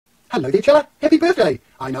Hello there, Chella. Happy birthday.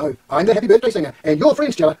 I know, I'm the Happy Birthday Singer, and your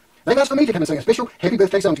friends, Chella. They've asked for me to come and sing a special happy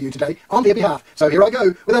birthday song to you today on their behalf. So here I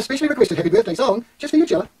go with a specially requested happy birthday song just for you,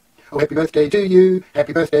 Chella. Oh, happy birthday to you,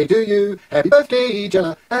 happy birthday to you, happy birthday,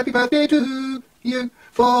 Chella, happy birthday to you.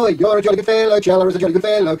 For you're a jolly good fellow, Chella is a jolly good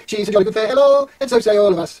fellow, she's a jolly good fellow, and so say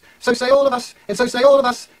all of us, so say all of us, and so say all of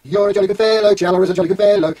us. You're a jolly good fellow, Chella is a jolly good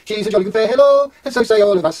fellow, she's a jolly good fellow, and so say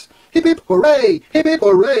all of us. Hip hip hooray, hip hip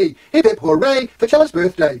hooray, hip hip hooray for Chella's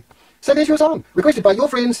birthday. So there's your song, requested by your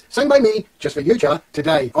friends, sung by me, just for you, Chella,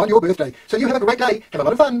 today, on your birthday. So you have a great day, have a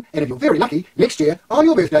lot of fun, and if you're very lucky, next year, on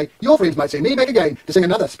your birthday, your friends might see me back again to sing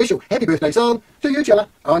another special happy birthday song to you, Chella,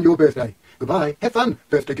 on your birthday. Goodbye, have fun,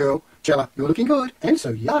 birthday girl. Chella, you're looking good, and so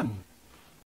young.